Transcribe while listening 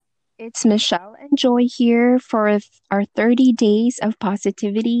It's Michelle and Joy here for our 30 days of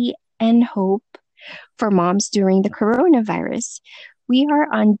positivity and hope for moms during the coronavirus. We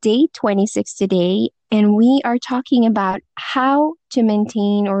are on day 26 today, and we are talking about how to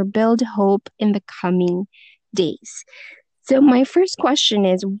maintain or build hope in the coming days. So, my first question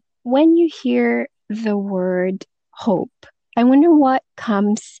is, when you hear the word hope, I wonder what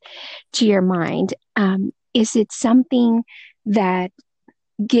comes to your mind. Is it something that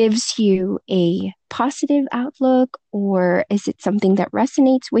gives you a positive outlook, or is it something that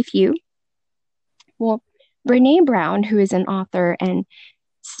resonates with you? Well, Brene Brown, who is an author and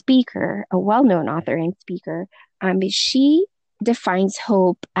speaker, a well known author and speaker, she defines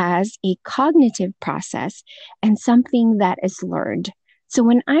hope as a cognitive process and something that is learned. So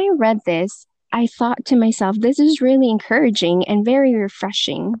when I read this, I thought to myself, this is really encouraging and very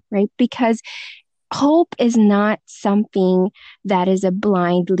refreshing, right? Because hope is not something that is a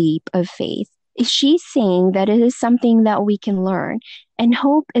blind leap of faith. She's saying that it is something that we can learn, and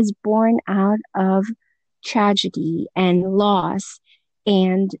hope is born out of tragedy and loss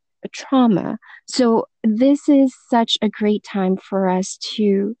and trauma. So, this is such a great time for us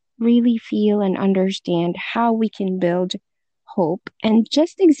to really feel and understand how we can build hope and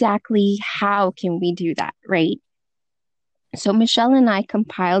just exactly how can we do that, right? So, Michelle and I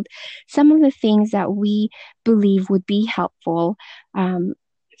compiled some of the things that we believe would be helpful um,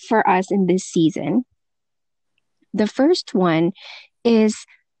 for us in this season. The first one is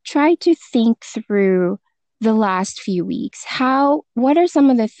try to think through the last few weeks. What are some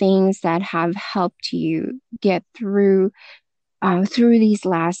of the things that have helped you get through these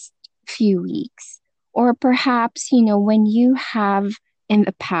last few weeks? Or perhaps, when you have in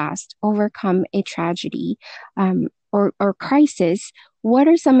the past overcome a tragedy, or crisis, what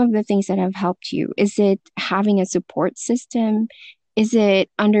are some of the things that have helped you? Is it having a support system? Is it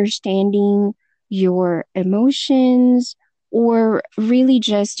understanding your emotions? Or really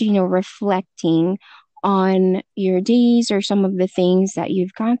just, reflecting on your days or some of the things that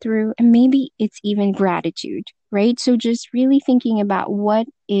you've gone through? And maybe it's even gratitude, right? So just really thinking about what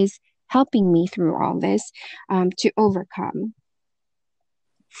is helping me through all this to overcome.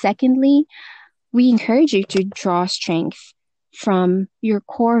 Secondly, we encourage you to draw strength from your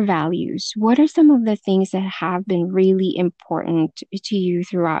core values. What are some of the things that have been really important to you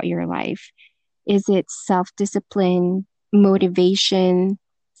throughout your life? Is it self-discipline, motivation?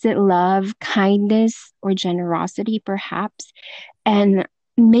 Is it love, kindness, or generosity, perhaps? And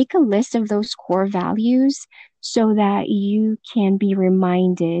make a list of those core values so that you can be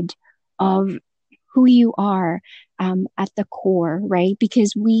reminded of who you are at the core, right?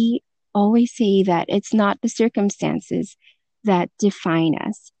 Because we always say that it's not the circumstances that define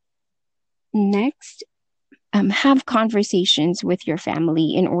us. Next, have conversations with your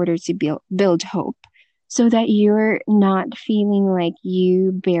family in order to build hope so that you're not feeling like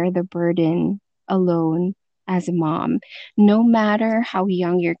you bear the burden alone as a mom. No matter how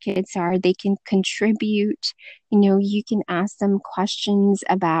young your kids are, they can contribute. You can ask them questions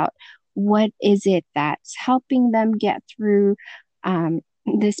about what is it that's helping them get through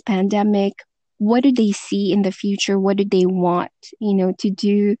this pandemic. What do they see in the future? What do they want, to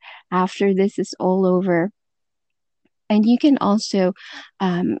do after this is all over? And you can also,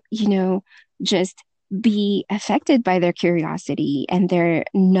 just be affected by their curiosity and their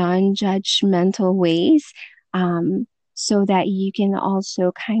non-judgmental ways, so that you can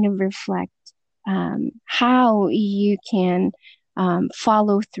also kind of reflect how you can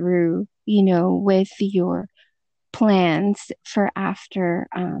follow through, with your plans for after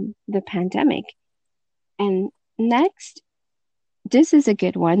the pandemic. And next, this is a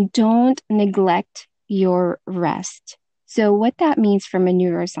good one. Don't neglect your rest. So, what that means from a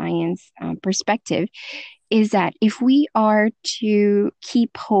neuroscience perspective is that if we are to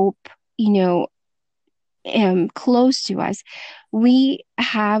keep hope, close to us, we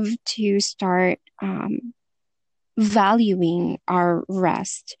have to start valuing our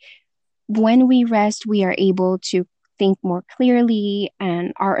rest. When we rest, we are able to think more clearly,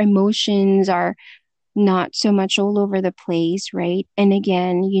 and our emotions are not so much all over the place, right? And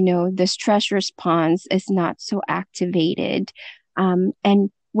again, the stress response is not so activated.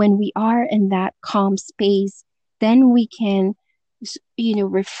 And when we are in that calm space, then we can,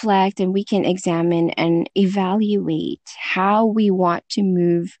 reflect and we can examine and evaluate how we want to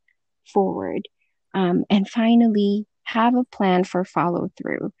move forward. And finally, have a plan for follow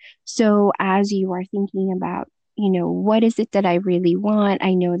through. So as you are thinking about, what is it that I really want?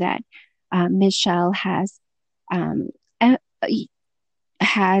 I know that Michelle um, uh,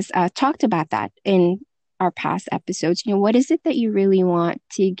 has talked about that in our past episodes, what is it that you really want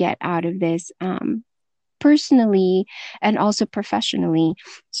to get out of this, personally and also professionally?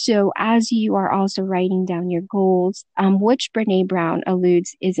 So, as you are also writing down your goals, which Brene Brown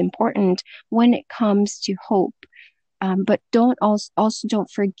alludes is important when it comes to hope. But also don't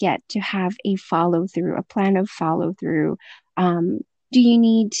forget to have a follow through, a plan of follow through. Um, do you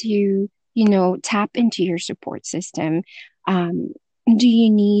need to, tap into your support system? Um, do you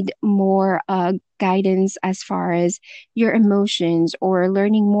need more guidance as far as your emotions, or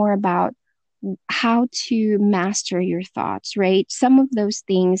learning more about how to master your thoughts, right? Some of those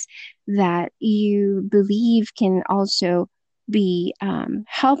things that you believe can also be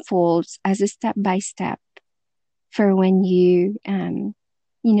helpful as a step by step for when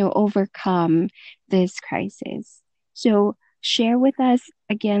overcome this crisis. So share with us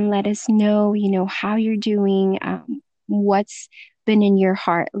again, let us know, how you're doing, what's been in your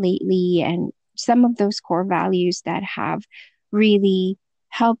heart lately, and some of those core values that have really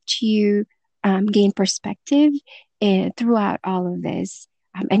helped you gain perspective throughout all of this.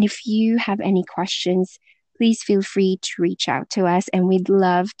 And if you have any questions, please feel free to reach out to us, and we'd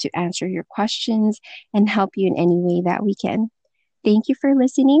love to answer your questions and help you in any way that we can. Thank you for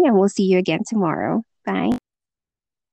listening, and we'll see you again tomorrow. Bye.